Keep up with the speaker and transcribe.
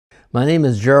My name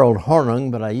is Gerald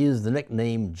Hornung, but I use the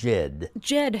nickname Jed.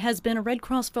 Jed has been a Red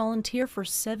Cross volunteer for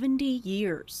 70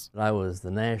 years. I was the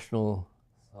national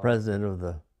president of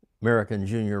the American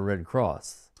Junior Red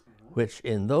Cross, which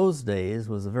in those days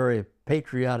was a very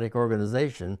patriotic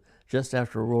organization just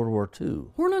after World War II.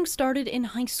 Hornung started in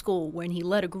high school when he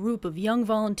led a group of young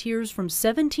volunteers from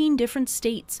 17 different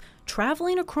states,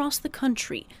 traveling across the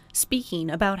country, speaking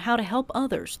about how to help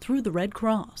others through the Red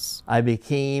Cross. I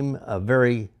became a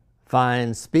very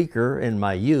fine speaker in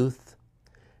my youth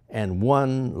and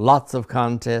won lots of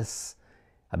contests.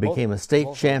 I became a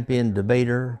state champion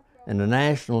debater and a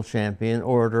national champion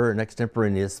orator and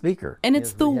extemporaneous speaker. And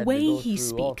it's the way he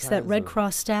speaks that Red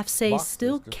Cross staff say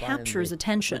still captures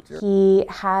attention. He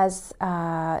has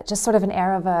just sort of an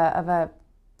air of a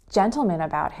gentleman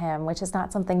about him, which is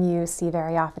not something you see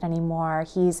very often anymore.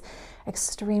 He's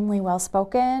extremely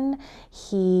well-spoken.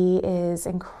 He is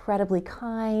incredibly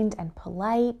kind and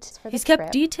polite. He's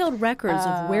kept detailed records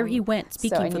of where he went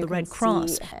speaking for the Red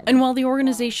Cross. And while the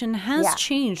organization has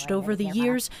changed over the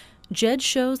years, Jed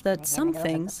shows that some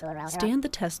things stand the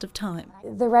test of time.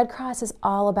 The Red Cross is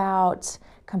all about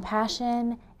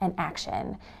compassion and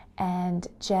action, and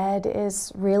Jed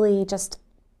is really just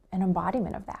an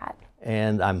embodiment of that.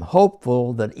 And I'm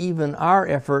hopeful that even our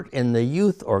effort in the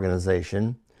youth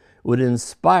organization would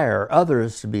inspire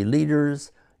others to be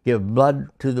leaders, give blood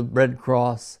to the Red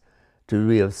Cross, to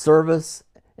be of service,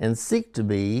 and seek to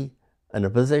be in a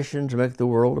position to make the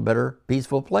world a better,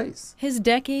 peaceful place. His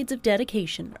decades of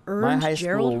dedication earned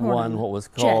Gerald Hornung, won what was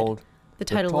called Jed, the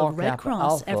title of Red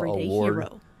Cross Everyday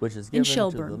Hero. Which is in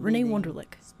Shelburne, Renee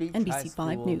Wunderlich,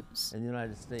 NBC5 News. In the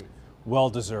United States.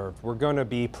 Well deserved. We're going to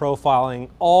be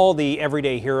profiling all the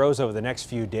everyday heroes over the next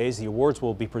few days. The awards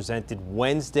will be presented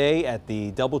Wednesday at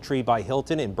the DoubleTree by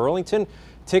Hilton in Burlington.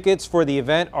 Tickets for the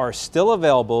event are still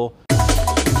available.